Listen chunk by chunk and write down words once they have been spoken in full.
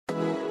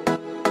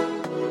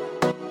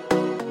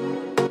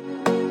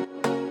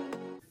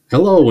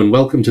Hello and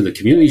welcome to the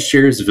Community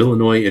Shares of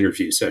Illinois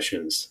interview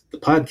sessions, the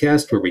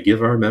podcast where we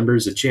give our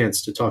members a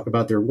chance to talk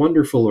about their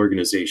wonderful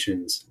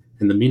organizations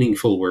and the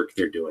meaningful work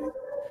they're doing.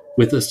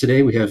 With us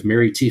today, we have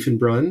Mary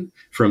Tiefenbrunn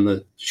from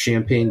the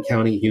Champaign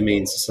County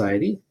Humane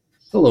Society.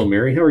 Hello,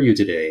 Mary. How are you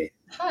today?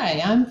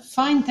 Hi, I'm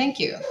fine, thank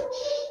you.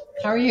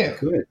 How are you?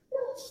 Good.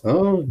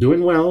 Oh,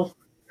 doing well.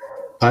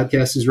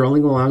 Podcast is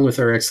rolling along with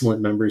our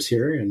excellent members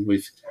here, and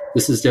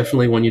this is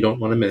definitely one you don't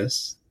want to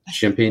miss.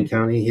 Champaign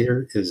County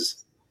here is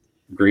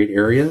great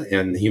area,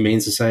 and the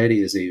Humane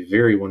Society is a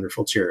very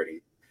wonderful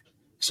charity.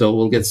 So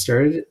we'll get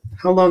started.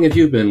 How long have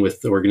you been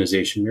with the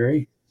organization,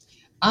 Mary?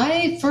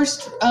 I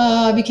first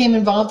became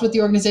involved with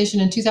the organization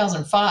in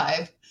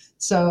 2005,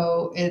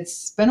 so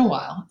it's been a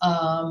while.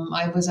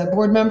 I was a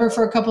board member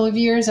for a couple of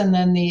years, and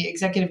then the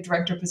executive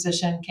director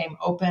position came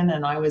open,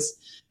 and I was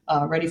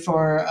ready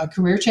for a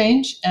career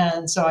change,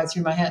 and so I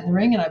threw my hat in the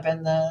ring, and I've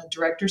been the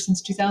director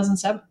since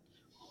 2007.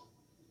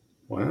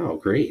 Wow,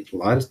 great.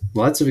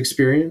 Lots of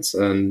experience.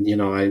 And,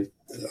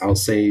 I'll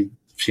say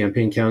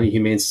Champaign County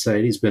Humane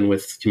Society has been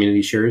with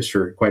Community Shares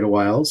for quite a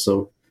while.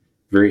 So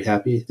very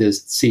happy to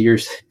see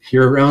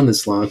you're around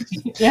this long.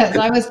 Yes,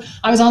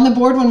 I was on the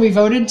board when we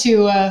voted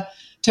to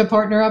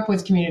partner up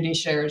with Community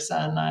Shares,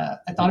 and I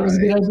thought it was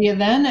a good idea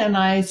then, and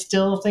I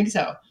still think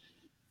so.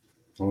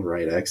 All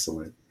right,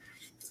 excellent.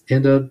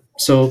 And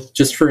so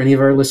just for any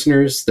of our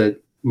listeners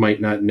that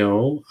might not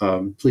know,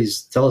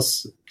 please tell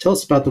us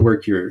about the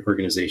work your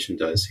organization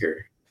does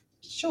here.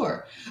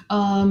 Sure.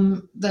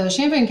 The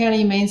Champaign County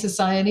Humane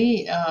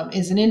Society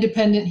is an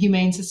independent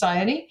humane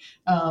society.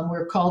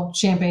 We're called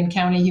Champaign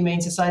County Humane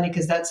Society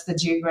because that's the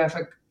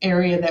geographic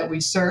area that we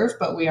serve,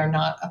 but we are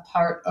not a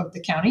part of the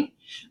county.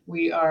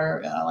 We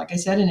are, like I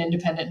said, an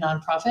independent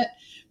nonprofit.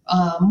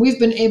 We've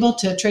been able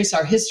to trace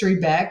our history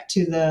back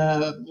to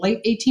the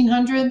late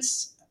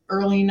 1800s,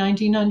 early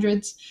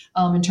 1900s,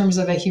 in terms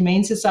of a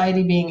humane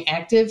society being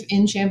active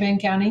in Champaign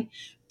County.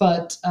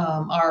 But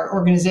our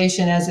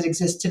organization as it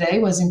exists today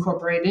was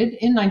incorporated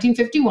in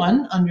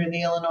 1951 under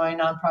the Illinois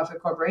Nonprofit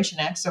Corporation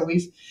Act. So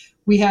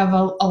we have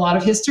a lot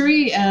of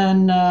history,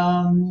 and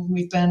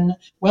we've been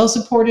well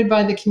supported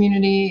by the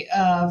community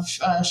of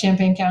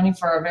Champaign County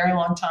for a very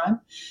long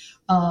time.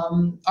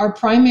 Our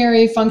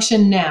primary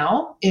function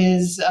now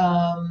is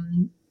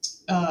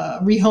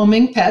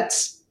rehoming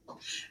pets.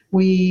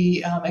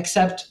 We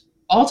accept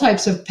all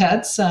types of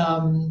pets.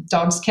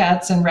 Dogs,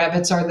 cats, and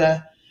rabbits are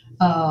the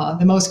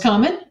most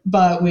common,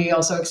 but we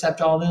also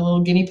accept all the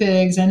little guinea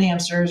pigs and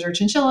hamsters or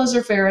chinchillas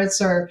or ferrets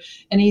or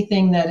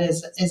anything that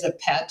is a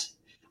pet.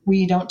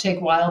 We don't take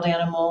wild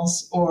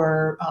animals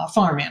or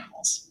farm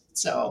animals.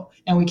 So,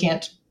 and we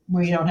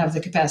don't have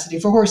the capacity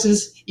for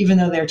horses, even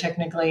though they're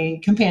technically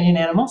companion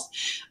animals.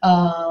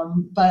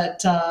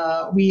 But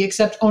we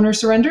accept owner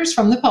surrenders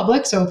from the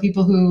public. So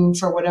people who,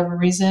 for whatever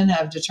reason,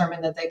 have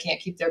determined that they can't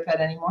keep their pet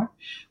anymore,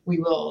 we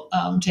will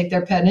take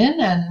their pet in,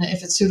 and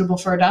if it's suitable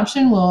for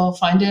adoption, we'll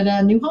find it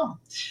a new home.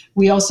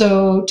 We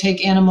also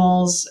take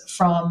animals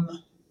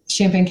from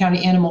Champaign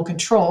County Animal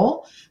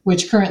Control,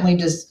 which currently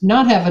does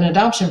not have an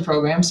adoption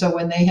program. So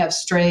when they have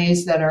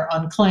strays that are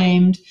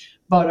unclaimed,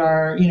 but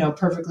are,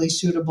 perfectly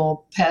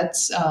suitable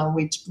pets,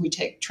 we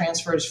take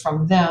transfers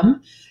from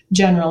them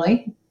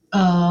generally.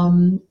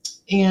 And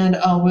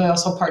we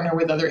also partner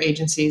with other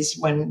agencies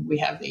when we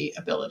have the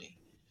ability.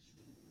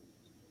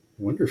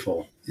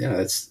 Wonderful.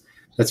 Yeah,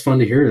 that's fun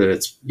to hear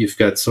that you've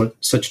got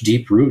such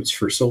deep roots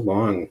for so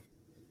long.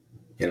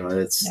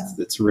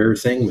 It's a rare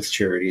thing with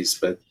charities,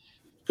 but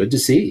good to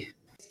see.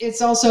 It's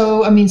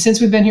also,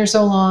 since we've been here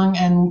so long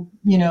and,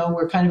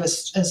 we're kind of a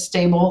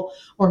stable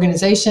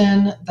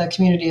organization, the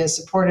community has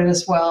supported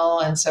us well.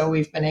 And so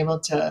we've been able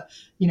to,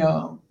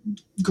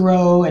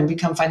 grow and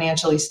become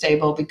financially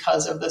stable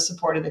because of the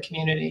support of the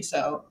community.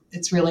 So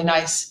it's really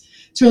nice.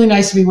 It's really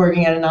nice to be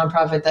working at a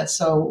nonprofit that's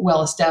so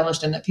well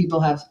established and that people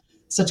have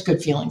such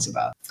good feelings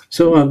about.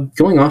 So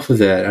going off of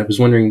that, I was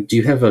wondering, do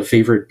you have a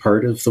favorite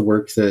part of the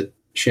work that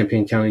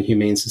Champaign County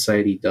Humane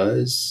Society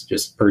does?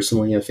 Just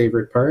personally a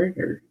favorite part,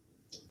 or?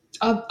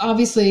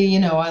 Obviously,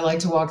 I like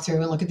to walk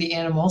through and look at the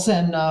animals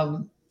and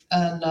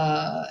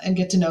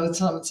get to know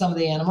some of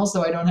the animals,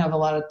 though I don't have a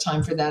lot of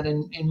time for that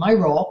in my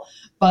role.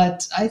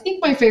 But I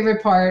think my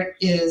favorite part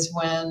is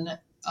when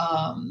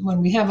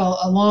we have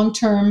a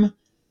long-term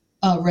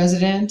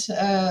resident,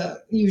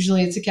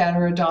 usually it's a cat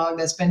or a dog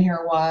that's been here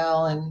a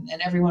while, and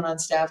everyone on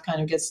staff kind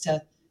of gets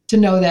to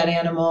know that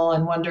animal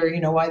and wonder,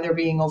 why they're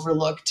being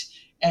overlooked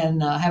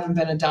and haven't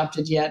been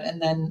adopted yet.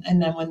 And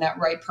then when that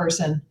right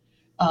person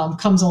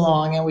comes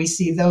along and we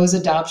see those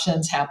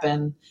adoptions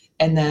happen.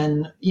 And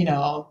then,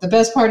 the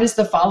best part is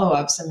the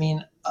follow-ups.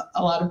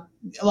 A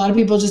lot of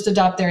people just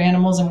adopt their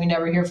animals and we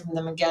never hear from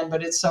them again,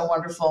 but it's so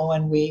wonderful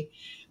when we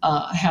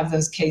have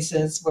those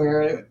cases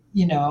where,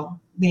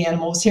 the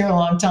animal was here a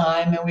long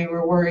time and we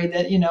were worried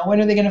that, when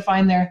are they going to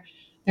find their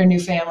new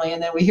family?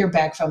 And then we hear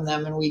back from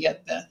them and we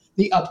get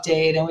the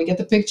update and we get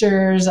the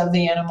pictures of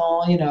the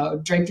animal,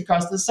 draped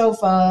across the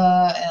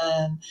sofa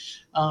and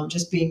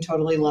just being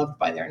totally loved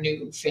by their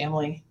new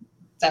family.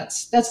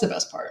 That's the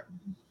best part.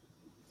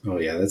 Oh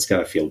yeah, that's got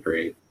to feel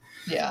great.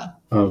 Yeah.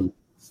 Um,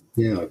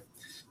 yeah.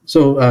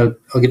 So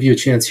I'll give you a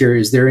chance here.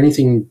 Is there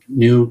anything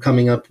new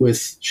coming up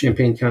with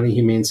Champaign County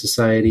Humane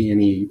Society?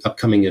 Any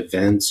upcoming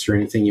events or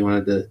anything you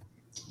wanted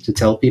to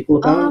tell people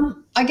about?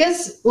 I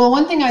guess, well,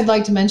 one thing I'd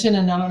like to mention,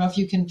 and I don't know if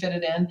you can fit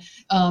it in,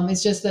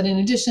 is just that in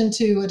addition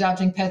to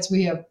adopting pets,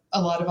 we have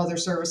a lot of other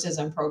services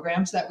and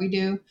programs that we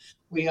do.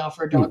 We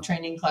offer Hmm. dog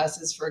training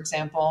classes, for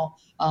example,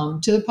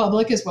 to the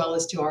public as well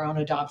as to our own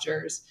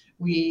adopters.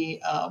 We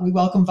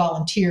welcome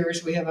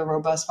volunteers. We have a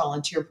robust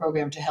volunteer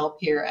program to help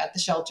here at the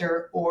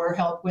shelter or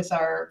help with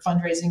our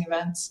fundraising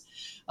events.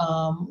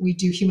 We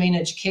do humane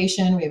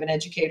education. We have an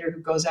educator who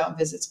goes out and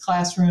visits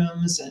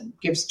classrooms and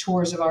gives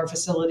tours of our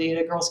facility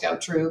to Girl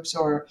Scout troops,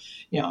 or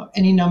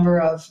any number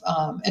of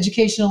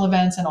educational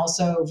events, and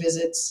also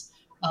visits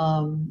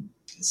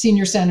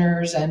senior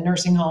centers and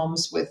nursing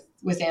homes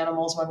with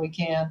animals when we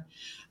can.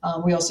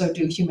 We also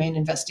do humane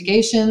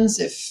investigations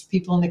if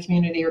people in the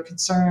community are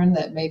concerned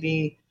that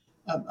maybe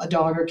a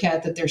dog or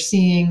cat that they're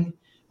seeing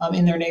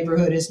in their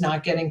neighborhood is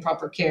not getting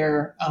proper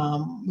care.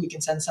 We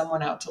can send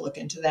someone out to look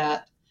into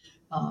that.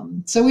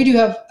 So we do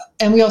have,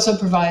 and we also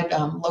provide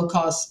low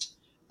cost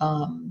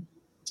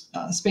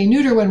spay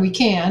neuter when we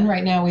can.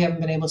 Right now, we haven't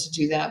been able to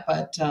do that,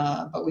 but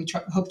we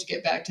hope to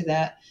get back to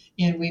that.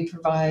 And we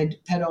provide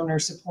pet owner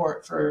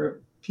support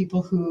for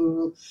people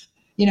who,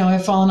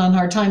 have fallen on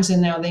hard times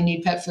and now they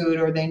need pet food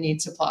or they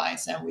need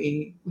supplies, and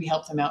we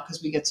help them out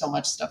because we get so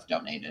much stuff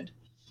donated.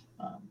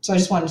 So I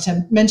just wanted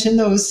to mention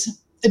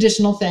those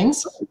additional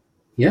things.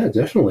 Yeah,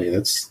 definitely.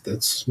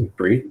 That's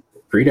great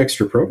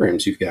extra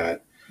programs you've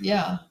got.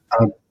 Yeah.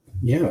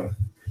 Yeah.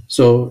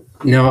 So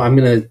now I'm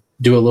going to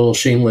do a little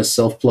shameless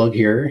self plug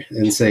here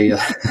and say,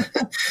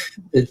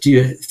 do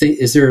you think,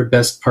 is there a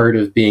best part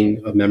of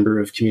being a member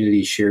of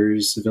Community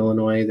Shares of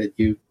Illinois that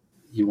you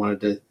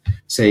wanted to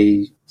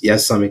say,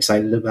 yes, I'm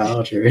excited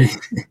about? Or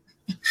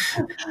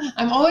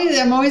I'm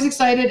always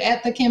excited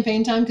at the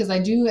campaign time because I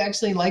do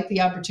actually like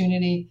the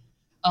opportunity.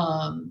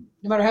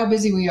 No matter how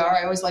busy we are,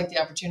 I always like the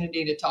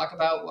opportunity to talk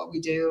about what we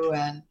do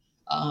and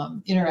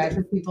interact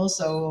with people.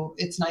 So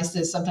it's nice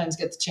to sometimes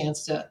get the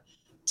chance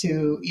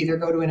to either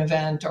go to an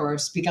event or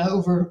speak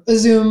over a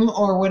Zoom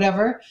or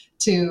whatever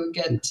to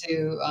get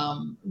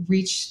to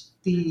reach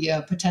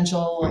the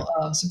potential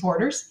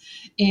supporters.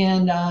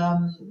 And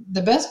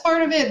the best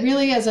part of it,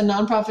 really, as a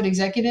nonprofit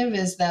executive,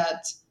 is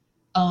that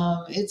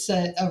it's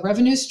a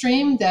revenue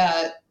stream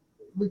that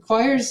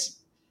requires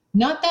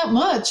not that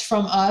much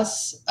from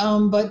us,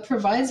 but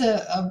provides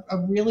a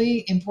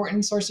really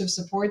important source of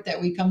support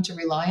that we come to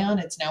rely on.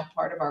 It's now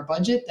part of our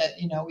budget that,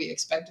 we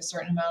expect a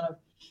certain amount of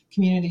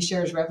community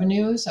shares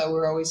revenue. So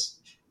we're always,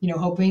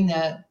 hoping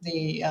that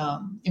the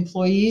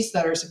employees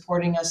that are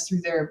supporting us through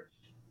their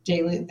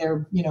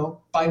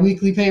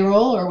biweekly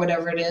payroll or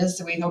whatever it is,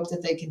 so we hope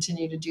that they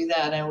continue to do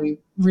that. And we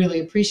really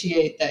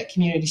appreciate that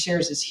Community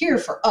Shares is here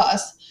for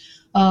us,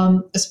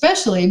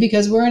 especially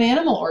because we're an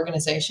animal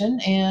organization,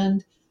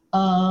 and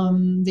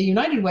the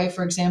United Way,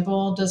 for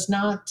example, does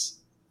not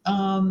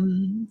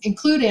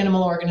include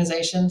animal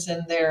organizations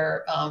in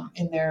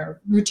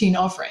their routine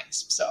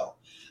offerings. So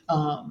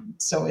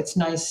it's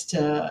nice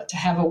to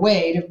have a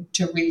way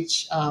to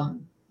reach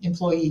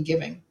employee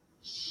giving.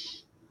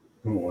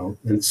 Oh, well,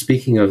 and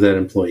speaking of that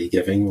employee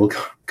giving, we'll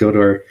go to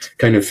our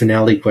kind of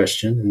finale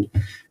question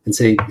and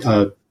say,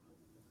 do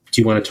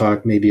you want to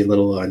talk maybe a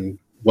little on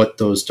what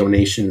those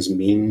donations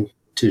mean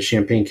to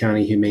Champaign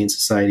County Humane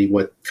Society,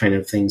 what kind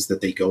of things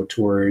that they go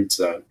towards,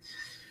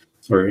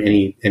 or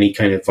any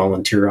kind of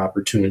volunteer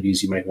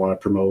opportunities you might want to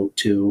promote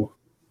too?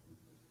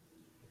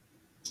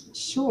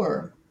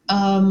 Sure.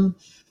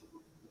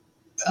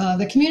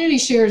 The community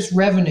shares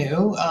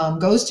revenue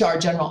goes to our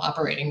general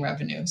operating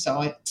revenue,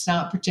 so it's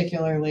not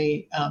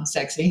particularly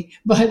sexy.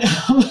 But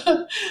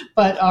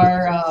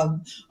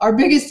our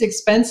biggest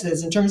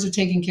expenses in terms of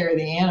taking care of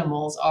the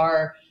animals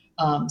are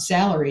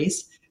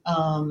salaries,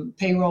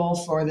 payroll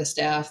for the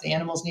staff. The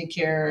animals need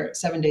care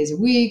 7 days a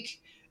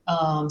week,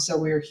 so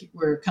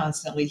we're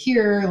constantly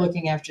here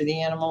looking after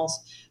the animals.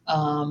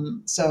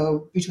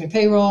 So between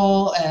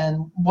payroll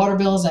and water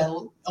bills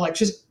and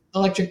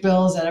electric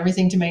bills and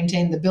everything to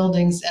maintain the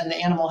buildings and the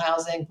animal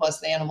housing, plus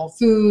the animal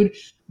food,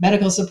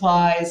 medical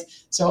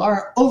supplies. So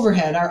our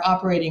overhead, our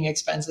operating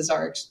expenses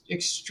are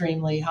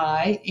extremely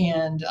high.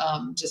 And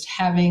just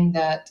having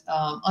that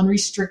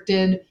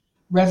unrestricted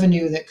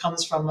revenue that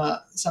comes from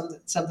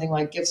something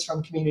like gifts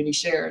from Community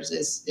Shares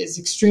is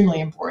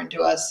extremely important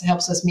to us. It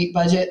helps us meet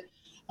budget.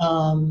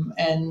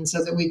 And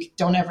so that we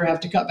don't ever have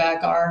to cut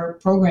back our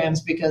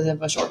programs because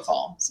of a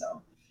shortfall.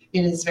 So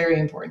it is very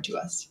important to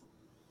us.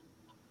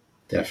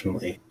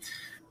 Definitely.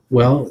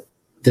 Well,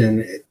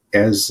 then,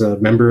 as a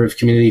member of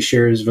Community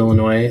Shares of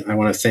Illinois, I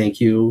want to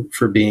thank you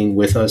for being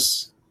with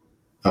us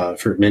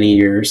for many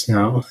years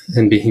now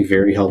and being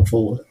very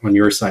helpful on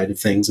your side of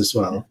things as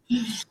well.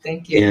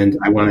 Thank you. And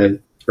I want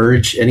to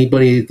urge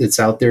anybody that's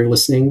out there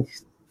listening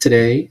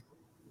today,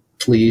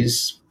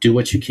 please do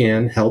what you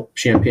can. Help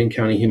Champaign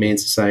County Humane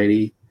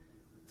Society.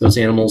 Those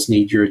animals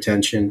need your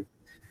attention.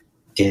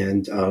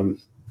 And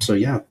so,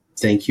 yeah,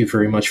 thank you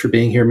very much for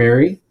being here,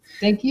 Mary.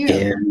 Thank you.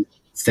 And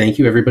thank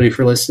you, everybody,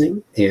 for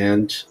listening.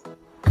 And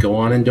go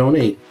on and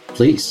donate,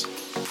 please.